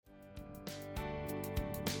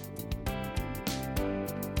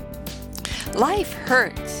Life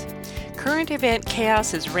hurts. Current event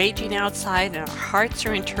chaos is raging outside and our hearts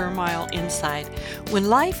are in turmoil inside. When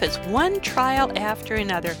life is one trial after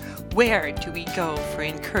another, where do we go for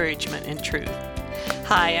encouragement and truth?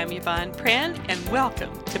 Hi, I'm Yvonne Pren, and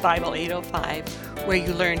welcome to Bible 805, where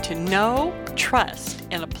you learn to know, trust,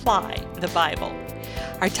 and apply the Bible.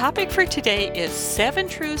 Our topic for today is 7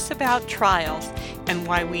 truths about trials and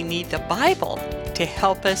why we need the Bible to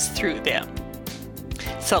help us through them.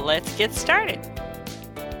 So let's get started.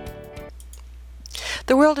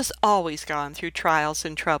 The world has always gone through trials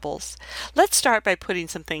and troubles. Let's start by putting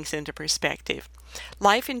some things into perspective.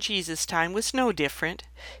 Life in Jesus' time was no different.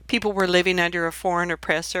 People were living under a foreign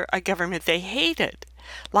oppressor, a government they hated.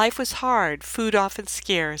 Life was hard, food often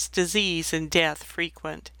scarce, disease and death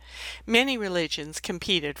frequent. Many religions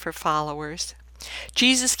competed for followers.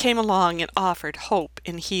 Jesus came along and offered hope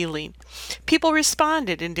and healing. People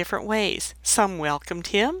responded in different ways. Some welcomed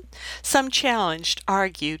him, some challenged,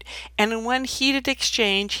 argued, and in one heated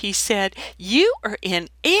exchange he said, "You are in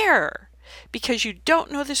error because you don't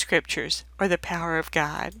know the scriptures or the power of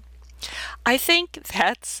God." I think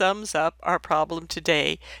that sums up our problem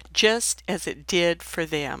today, just as it did for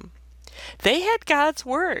them. They had God's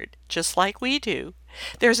Word, just like we do.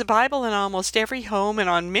 There's a Bible in almost every home and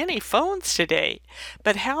on many phones today.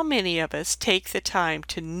 But how many of us take the time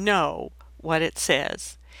to know what it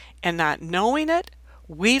says? And not knowing it,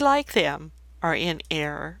 we, like them, are in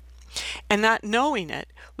error. And not knowing it,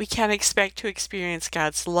 we can't expect to experience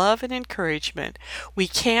God's love and encouragement. We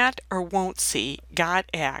can't or won't see God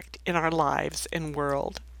act in our lives and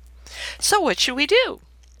world. So what should we do?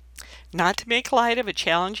 Not to make light of a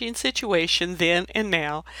challenging situation then and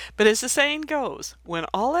now, but as the saying goes, when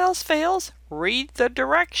all else fails, read the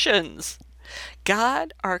directions.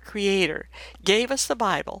 God, our Creator, gave us the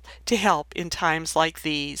Bible to help in times like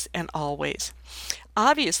these and always.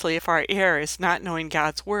 Obviously, if our error is not knowing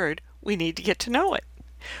God's Word, we need to get to know it.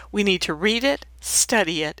 We need to read it,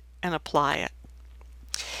 study it, and apply it.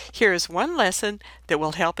 Here is one lesson that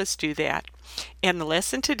will help us do that. And the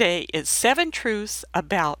lesson today is 7 truths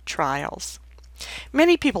about trials.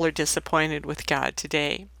 Many people are disappointed with God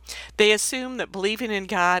today. They assume that believing in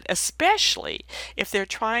God, especially if they're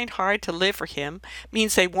trying hard to live for Him,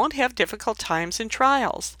 means they won't have difficult times and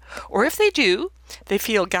trials. Or if they do, they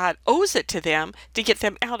feel God owes it to them to get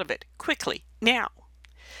them out of it quickly, now.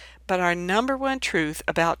 But our number one truth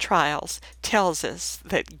about trials tells us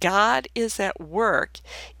that God is at work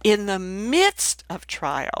in the midst of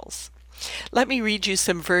trials. Let me read you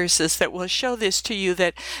some verses that will show this to you,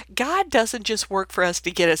 that God doesn't just work for us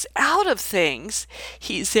to get us out of things.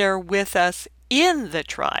 He's there with us in the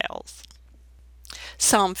trials.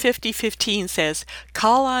 Psalm 50:15 says,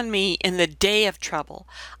 "Call on me in the day of trouble.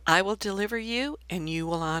 I will deliver you and you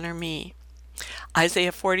will honor me."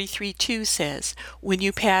 Isaiah 43:2 says, "When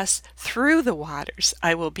you pass through the waters,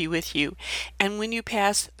 I will be with you. And when you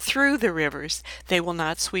pass through the rivers, they will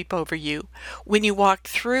not sweep over you. When you walk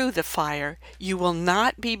through the fire, you will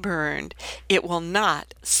not be burned. It will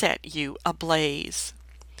not set you ablaze."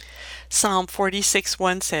 Psalm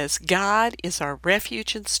 46:1 says, "God is our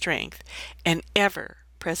refuge and strength, an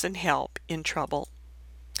ever-present help in trouble."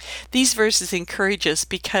 These verses encourage us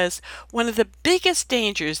because one of the biggest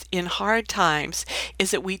dangers in hard times is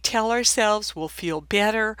that we tell ourselves we'll feel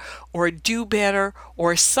better or do better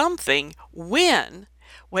or something when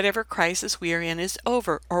whatever crisis we are in is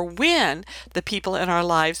over, or when the people in our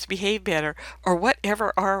lives behave better, or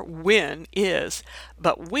whatever our when is.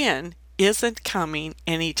 But when isn't coming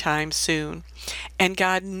anytime soon. And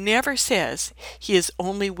God never says He is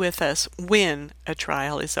only with us when a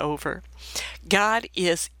trial is over. God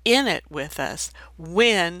is in it with us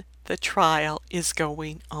when the trial is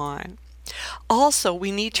going on. Also,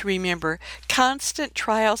 we need to remember constant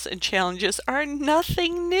trials and challenges are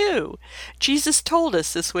nothing new. Jesus told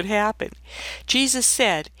us this would happen. Jesus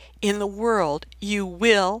said, "In the world you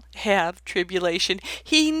will have tribulation."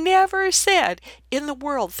 He never said, "In the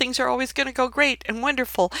world things are always going to go great and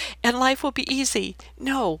wonderful and life will be easy."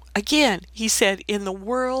 No, again, He said, "In the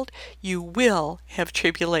world you will have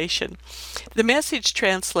tribulation." The Message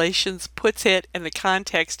translations puts it in the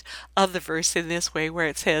context of the verse in this way, where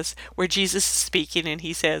it says, where Jesus is speaking and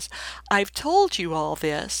He says, "I've told you all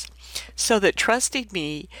this so that trusting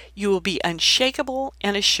me, you will be unshakable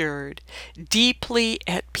and assured, deeply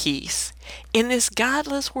at peace. In this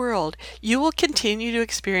godless world, you will continue to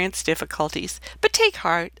experience difficulties, but take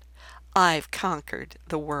heart, I've conquered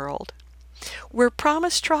the world." We're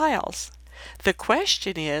promised trials. The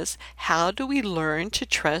question is, how do we learn to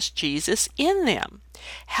trust Jesus in them?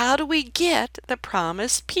 How do we get the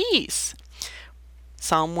promised peace?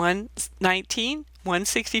 Psalm 119,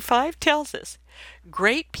 165 tells us,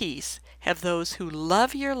 "Great peace have those who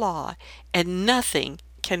love your law, and nothing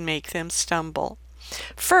can make them stumble."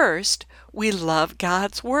 First, we love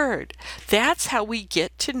God's Word. That's how we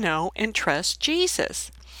get to know and trust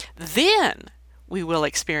Jesus. Then we will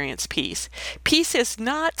experience peace. Peace is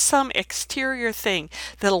not some exterior thing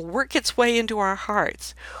that'll work its way into our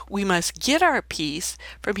hearts. We must get our peace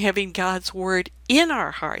from having God's Word in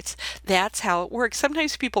our hearts. That's how it works.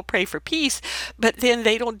 Sometimes people pray for peace, but then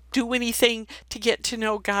they don't do anything to get to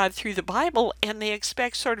know God through the Bible, and they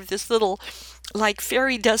expect sort of this little, like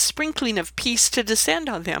fairy dust sprinkling of peace to descend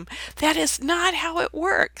on them. That is not how it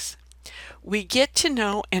works. We get to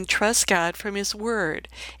know and trust God from His Word,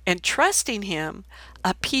 and trusting Him,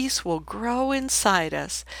 a peace will grow inside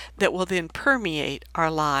us that will then permeate our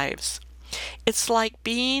lives. It's like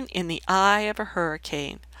being in the eye of a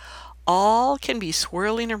hurricane. All can be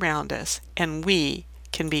swirling around us, and we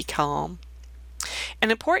can be calm. An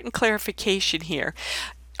important clarification here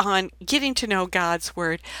on getting to know God's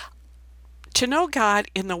Word. To know God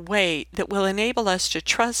in the way that will enable us to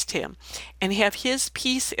trust Him and have His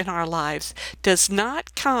peace in our lives does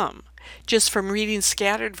not come just from reading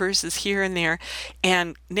scattered verses here and there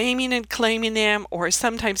and naming and claiming them, or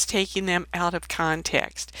sometimes taking them out of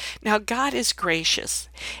context. Now, God is gracious,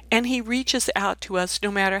 and He reaches out to us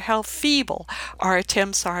no matter how feeble our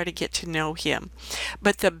attempts are to get to know Him.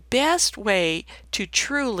 But the best way to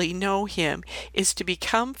truly know Him is to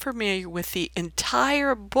become familiar with the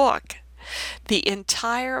entire book, the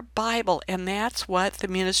entire Bible, and that's what the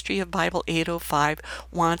Ministry of Bible 805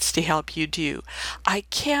 wants to help you do. I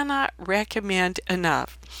cannot recommend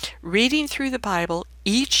enough reading through the Bible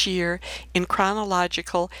each year in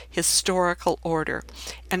chronological, historical order.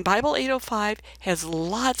 And Bible 805 has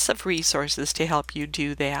lots of resources to help you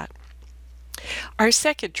do that. Our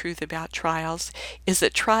second truth about trials is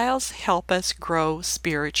that trials help us grow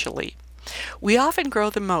spiritually. We often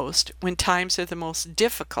grow the most when times are the most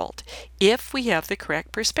difficult, if we have the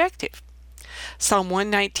correct perspective. Psalm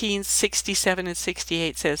 119, 67 and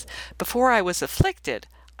 68 says, "Before I was afflicted,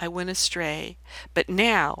 I went astray, but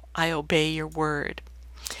now I obey your word."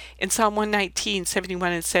 In Psalm 119,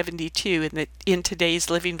 71 and 72, in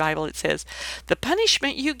today's Living Bible, it says, "The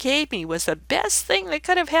punishment you gave me was the best thing that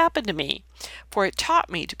could have happened to me, for it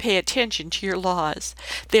taught me to pay attention to your laws.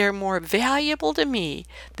 They are more valuable to me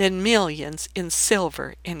than millions in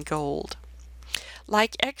silver and gold."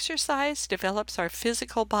 Like exercise develops our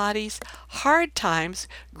physical bodies, hard times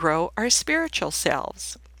grow our spiritual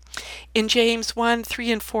selves. In James 1,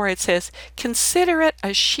 3 and 4 it says, "Consider it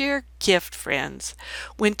a sheer gift, friends,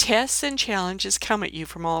 when tests and challenges come at you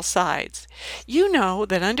from all sides. You know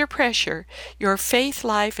that under pressure, your faith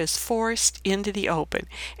life is forced into the open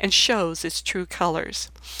and shows its true colors.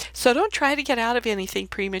 So don't try to get out of anything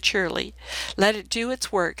prematurely. Let it do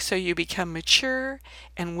its work so you become mature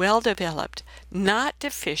and well-developed, not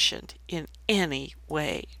deficient in any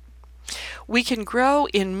way." We can grow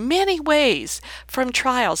in many ways from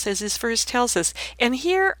trials, as this verse tells us, and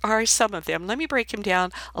here are some of them. Let me break them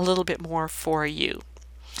down a little bit more for you.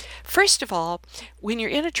 First of all, when you're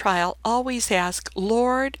in a trial, always ask,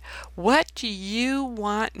 "Lord, what do you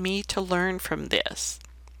want me to learn from this?"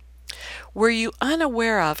 Were you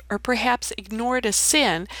unaware of or perhaps ignored a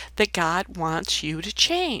sin that God wants you to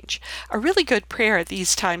change? A really good prayer at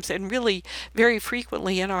these times, and really very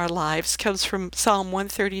frequently in our lives, comes from Psalm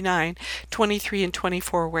 139, 23 and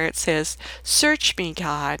 24, where it says, "Search me,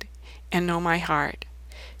 God, and know my heart.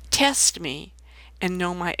 Test me and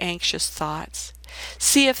know my anxious thoughts.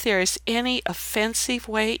 See if there is any offensive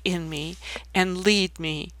way in me, and lead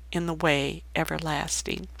me in the way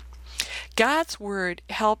everlasting." God's Word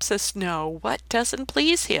helps us know what doesn't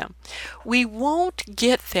please Him. We won't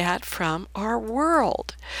get that from our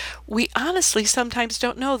world. We honestly sometimes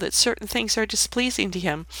don't know that certain things are displeasing to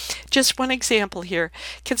Him. Just one example here.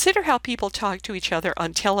 Consider how people talk to each other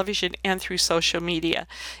on television and through social media.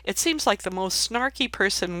 It seems like the most snarky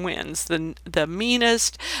person wins, the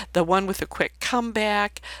meanest, the one with a quick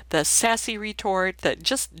comeback, the sassy retort, the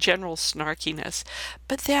just general snarkiness.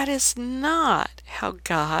 But that is not how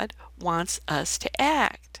God wants us to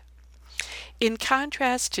act. In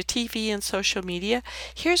contrast to TV and social media,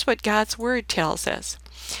 here's what God's Word tells us.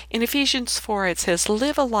 In Ephesians 4, it says,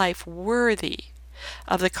 "Live a life worthy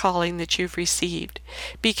of the calling that you've received.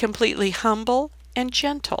 Be completely humble and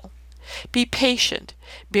gentle. Be patient,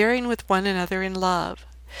 bearing with one another in love.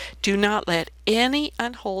 Do not let any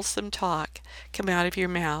unwholesome talk come out of your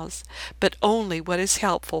mouths, but only what is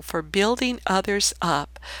helpful for building others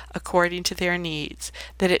up according to their needs,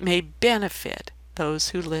 that it may benefit those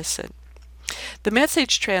who listen." The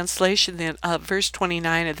Message translation then of verse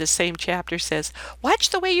 29 of the same chapter says, "Watch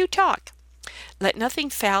the way you talk. Let nothing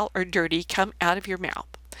foul or dirty come out of your mouth.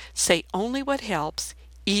 Say only what helps,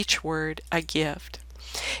 each word a gift."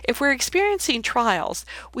 If we're experiencing trials,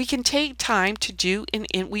 we can take time to do,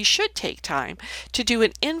 and we should take time to do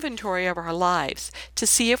an inventory of our lives to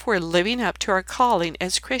see if we're living up to our calling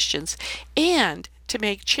as Christians and to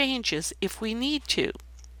make changes if we need to.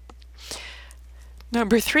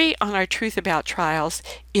 Number 3 on our truth about trials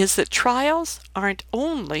is that trials aren't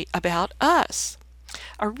only about us.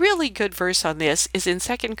 A really good verse on this is in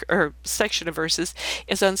section of verses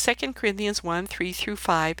is on 2 Corinthians 1, 3 through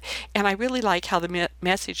 5, and I really like how the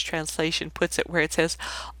Message translation puts it, where it says,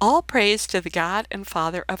 "All praise to the God and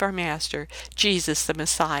Father of our Master, Jesus the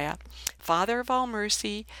Messiah, Father of all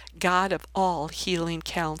mercy, God of all healing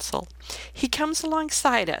counsel. He comes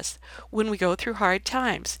alongside us when we go through hard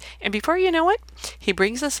times, and before you know it, He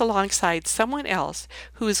brings us alongside someone else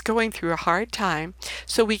who is going through a hard time,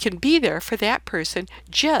 so we can be there for that person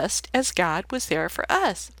just as God was there for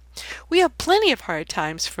us. We have plenty of hard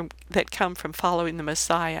times that come from following the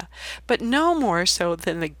Messiah, but no more so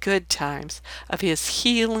than the good times of His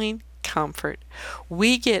healing comfort.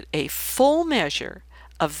 We get a full measure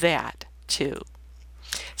of that too.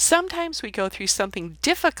 Sometimes we go through something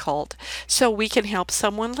difficult so we can help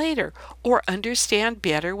someone later or understand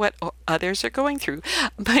better what others are going through.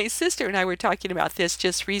 My sister and I were talking about this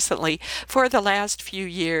just recently. For the last few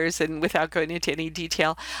years, and without going into any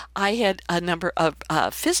detail, I had a number of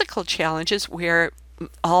physical challenges where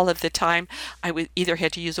all of the time I would either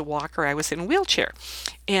had to use a walker or I was in a wheelchair.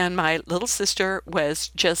 And my little sister was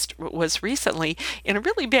recently in a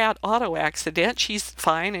really bad auto accident. She's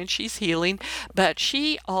fine and she's healing, but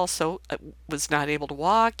she also was not able to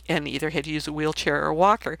walk and either had to use a wheelchair or a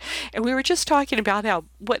walker. And we were just talking about how,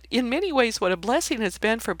 what in many ways, what a blessing has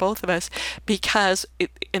been for both of us, because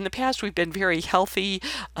in the past we've been very healthy,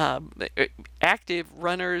 active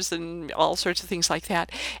runners and all sorts of things like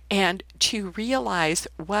that. And to realize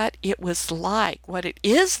what it was like, what it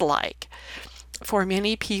is like for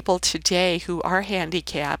many people today who are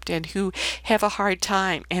handicapped and who have a hard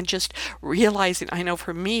time, and just realizing, I know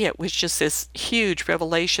for me it was just this huge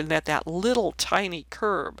revelation that that little tiny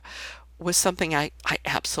curb was something I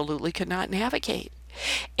absolutely could not navigate.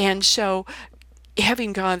 And so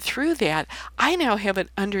having gone through that, I now have an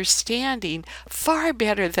understanding far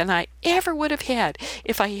better than I ever would have had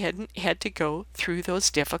if I hadn't had to go through those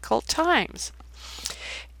difficult times.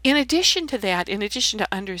 In addition to that, in addition to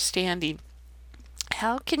understanding,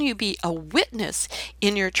 how can you be a witness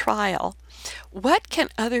in your trial? What can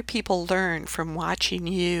other people learn from watching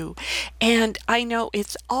you? And I know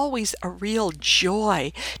it's always a real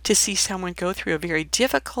joy to see someone go through a very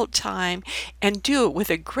difficult time and do it with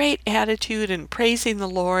a great attitude and praising the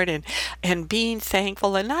Lord and being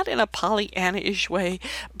thankful, and not in a Pollyanna-ish way,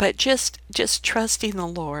 but just trusting the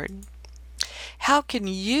Lord. How can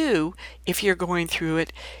you, if you're going through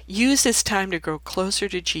it, use this time to grow closer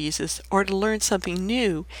to Jesus or to learn something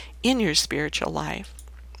new in your spiritual life?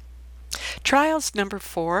 Trials number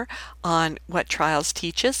 4 on what trials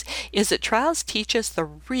teach us is that trials teach us the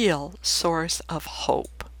real source of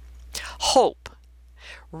hope. Hope,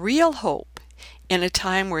 real hope in a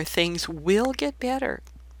time where things will get better.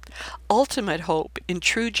 Ultimate hope in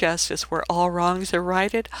true justice, where all wrongs are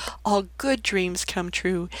righted, all good dreams come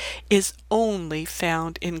true, is only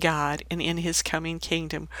found in God and in His coming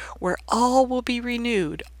kingdom, where all will be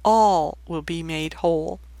renewed, all will be made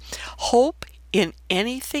whole. Hope in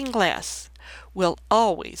anything less will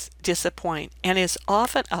always disappoint and is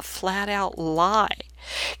often a flat-out lie.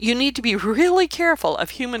 You need to be really careful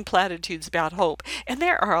of human platitudes about hope, and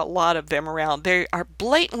there are a lot of them around. They are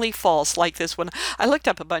blatantly false, like this one. I looked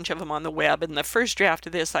up a bunch of them on the web, and the first draft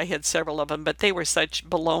of this I had several of them, but they were such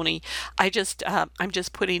baloney. I'm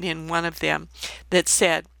just putting in one of them that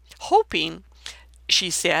said, "Hoping," she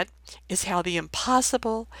said, "is how the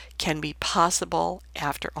impossible can be possible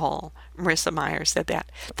after all." Marissa Meyer said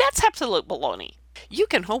that. That's absolute baloney. You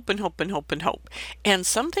can hope and hope and hope and hope, and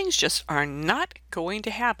some things just are not going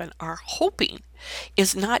to happen. Our hoping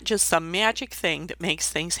is not just some magic thing that makes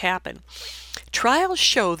things happen. Trials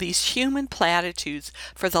show these human platitudes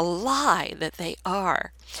for the lie that they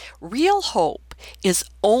are. Real hope is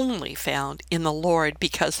only found in the Lord,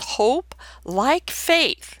 because hope, like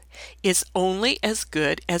faith, is only as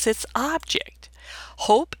good as its object.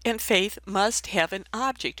 Hope and faith must have an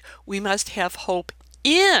object. We must have hope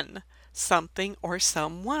in something or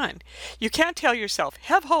someone. You can't tell yourself,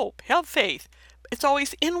 have hope, have faith, It's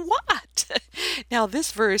always in what? Now,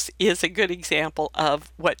 this verse is a good example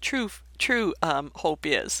of what true hope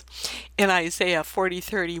is. In Isaiah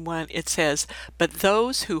 40:31, it says, "But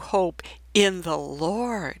those who hope in the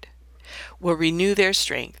Lord will renew their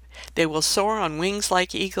strength. They will soar on wings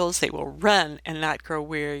like eagles. They will run and not grow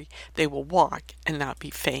weary. They will walk and not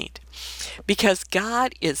be faint." Because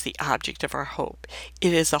God is the object of our hope.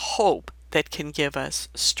 It is a hope that can give us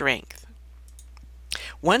strength.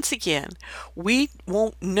 Once again, we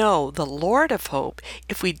won't know the Lord of hope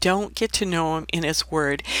if we don't get to know him in his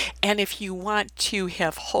word. And if you want to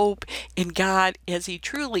have hope in God as he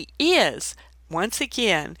truly is, once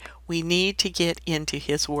again, we need to get into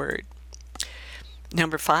his word.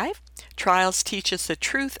 Number 5, trials teach us the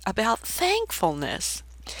truth about thankfulness.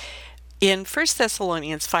 In 1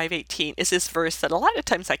 Thessalonians 5:18 is this verse that a lot of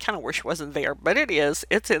times I kind of wish wasn't there, but it is.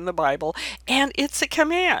 It's in the Bible, and it's a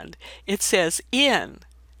command. It says, "In,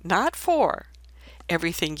 not for,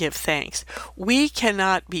 everything give thanks." We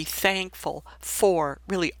cannot be thankful for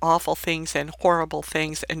really awful things and horrible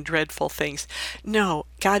things and dreadful things. No,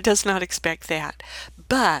 God does not expect that.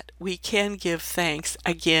 But we can give thanks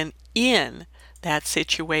again in that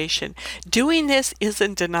situation. Doing this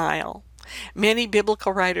isn't denial. Many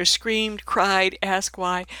biblical writers screamed, cried, asked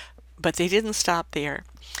why, but they didn't stop there.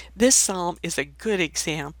 This psalm is a good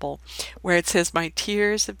example where it says, "My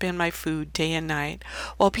tears have been my food day and night,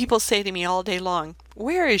 while people say to me all day long,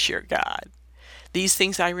 'Where is your God?' These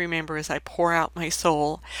things I remember as I pour out my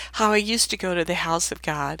soul, how I used to go to the house of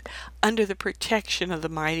God, under the protection of the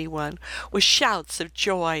Mighty One, with shouts of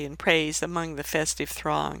joy and praise among the festive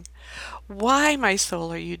throng. Why, my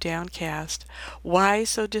soul, are you downcast? Why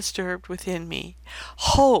so disturbed within me?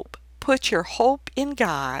 Hope, put your hope in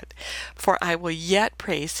God, for I will yet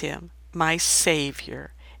praise him, my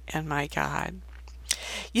Savior and my God."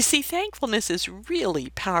 You see, thankfulness is really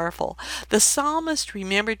powerful. The psalmist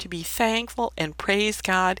remembered to be thankful and praise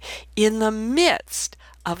God in the midst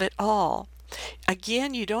of it all.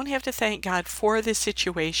 Again, you don't have to thank God for this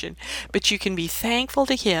situation, but you can be thankful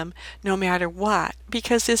to him no matter what,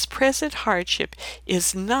 because this present hardship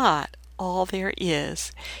is not all there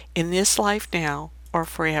is in this life now or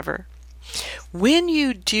forever. When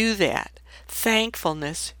you do that,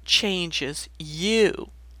 thankfulness changes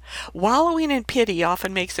you. Wallowing in pity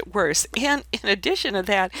often makes it worse, and in addition to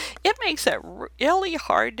that, it makes it really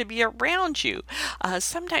hard to be around you.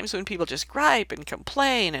 Sometimes when people just gripe and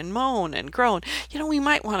complain and moan and groan, we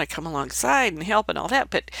might want to come alongside and help and all that,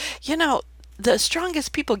 but the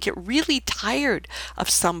strongest people get really tired of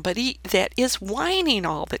somebody that is whining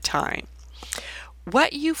all the time.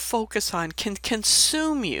 What you focus on can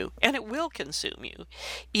consume you, and it will consume you,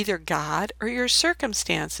 either God or your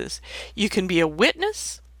circumstances. You can be a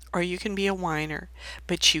witness or you can be a whiner,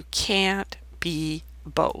 but you can't be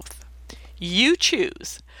both. You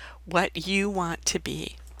choose what you want to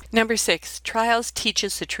be. Number 6, trials teach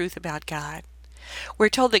us the truth about God. We're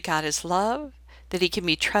told that God is love, that he can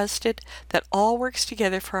be trusted, that all works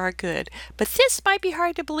together for our good. But this might be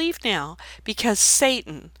hard to believe now because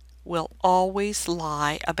Satan will always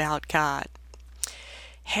lie about God.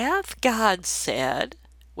 "Hath God said"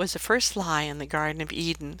 was the first lie in the Garden of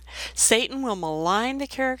Eden. Satan will malign the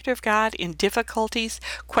character of God in difficulties,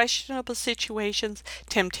 questionable situations,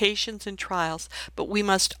 temptations, and trials, but we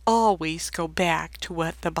must always go back to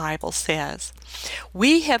what the Bible says.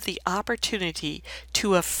 We have the opportunity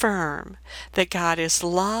to affirm that God is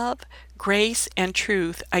love, grace, and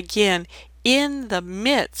truth, again, in the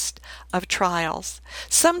midst of trials.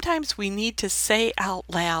 Sometimes we need to say out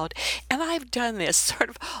loud, and I've done this, sort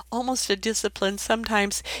of almost a discipline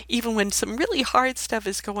sometimes, even when some really hard stuff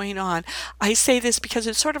is going on. I say this because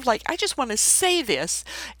it's sort of like I just want to say this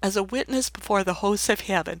as a witness before the hosts of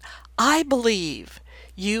heaven. I believe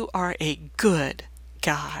you are a good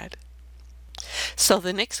God. So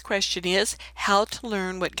the next question is how to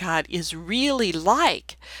learn what God is really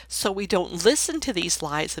like so we don't listen to these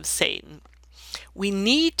lies of Satan. We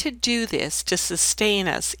need to do this to sustain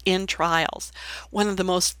us in trials.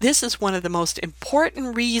 This is one of the most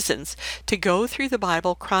important reasons to go through the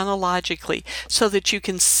Bible chronologically so that you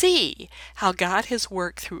can see how God has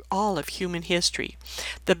worked through all of human history.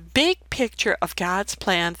 The big picture of God's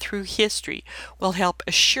plan through history will help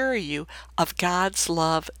assure you of God's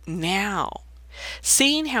love now.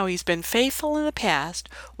 Seeing how he's been faithful in the past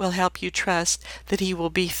will help you trust that he will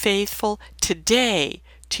be faithful today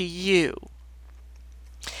to you.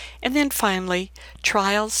 And then finally,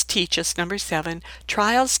 trials teach us, number 7,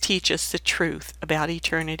 trials teach us the truth about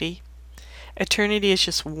eternity. Eternity is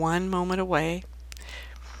just one moment away.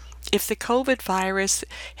 If the COVID virus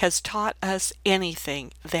has taught us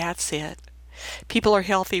anything, that's it. People are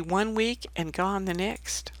healthy one week and gone the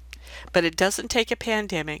next. But it doesn't take a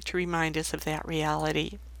pandemic to remind us of that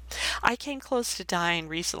reality. I came close to dying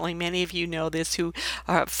recently. Many of you know this who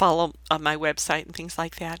follow on my website and things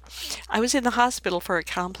like that. I was in the hospital for a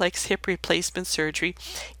complex hip replacement surgery.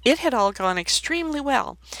 It had all gone extremely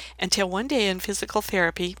well until one day in physical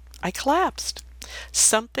therapy, I collapsed.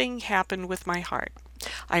 Something happened with my heart.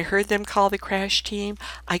 I heard them call the crash team.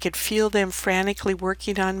 I could feel them frantically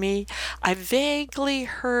working on me. I vaguely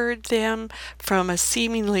heard them from a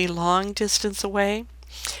seemingly long distance away.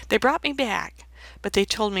 They brought me back, but they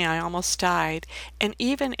told me I almost died, and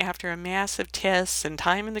even after a massive tests and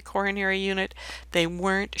time in the coronary unit, they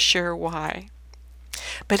weren't sure why.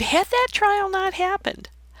 But had that trial not happened,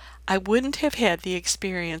 I wouldn't have had the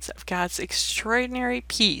experience of God's extraordinary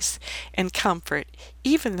peace and comfort,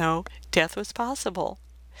 even though death was possible.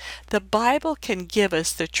 The Bible can give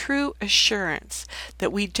us the true assurance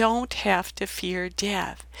that we don't have to fear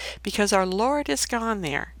death, because our Lord has gone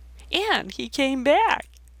there, and He came back.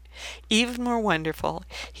 Even more wonderful,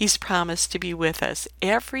 He's promised to be with us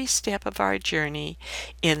every step of our journey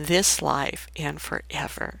in this life and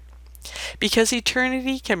forever. Because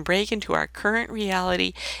eternity can break into our current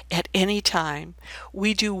reality at any time,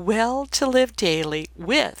 we do well to live daily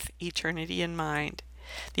with eternity in mind.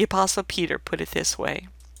 The Apostle Peter put it this way: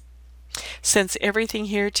 since everything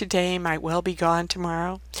here today might well be gone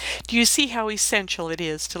tomorrow, do you see how essential it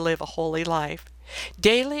is to live a holy life?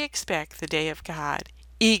 Daily expect the day of God,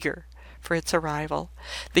 eager for its arrival.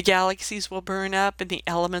 The galaxies will burn up and the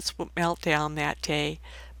elements will melt down that day,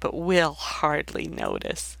 but we'll hardly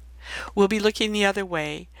notice. We'll be looking the other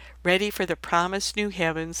way, ready for the promised new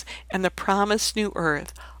heavens and the promised new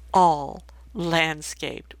earth, all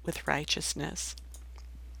landscaped with righteousness.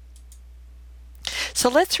 So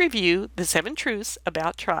let's review the 7 truths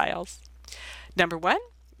about trials. Number 1,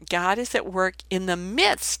 God is at work in the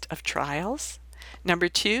midst of trials. Number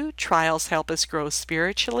 2, trials help us grow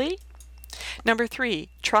spiritually. Number 3,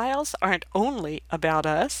 trials aren't only about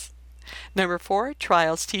us. Number 4,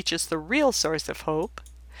 trials teach us the real source of hope.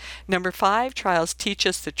 Number 5, trials teach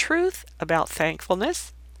us the truth about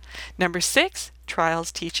thankfulness. Number 6,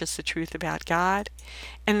 trials teach us the truth about God.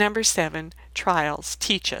 And number 7, trials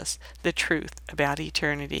teach us the truth about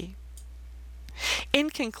eternity. In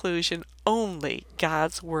conclusion, only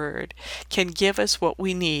God's Word can give us what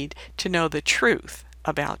we need to know the truth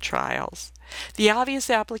about trials. The obvious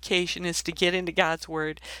application is to get into God's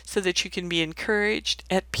Word so that you can be encouraged,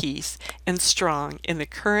 at peace, and strong in the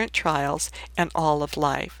current trials and all of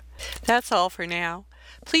life. That's all for now.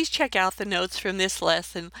 Please check out the notes from this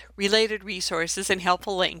lesson, related resources, and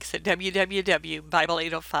helpful links at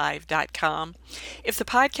www.bible805.com. If the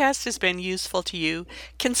podcast has been useful to you,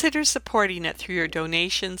 consider supporting it through your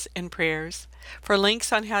donations and prayers. For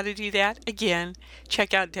links on how to do that, again,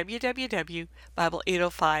 check out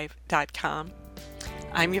www.bible805.com.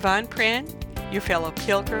 I'm Yvonne Pren, your fellow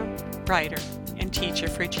pilgrim, writer, and teacher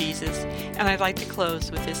for Jesus, and I'd like to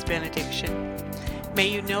close with this benediction. May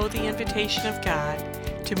you know the invitation of God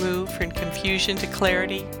to move from confusion to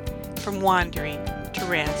clarity, from wandering to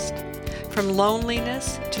rest, from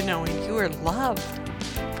loneliness to knowing you are loved,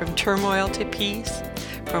 from turmoil to peace,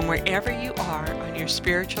 from wherever you are on your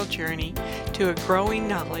spiritual journey to a growing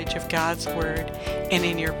knowledge of God's Word and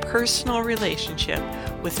in your personal relationship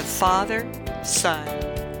with the Father, Son,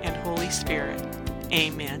 and Holy Spirit.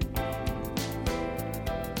 Amen.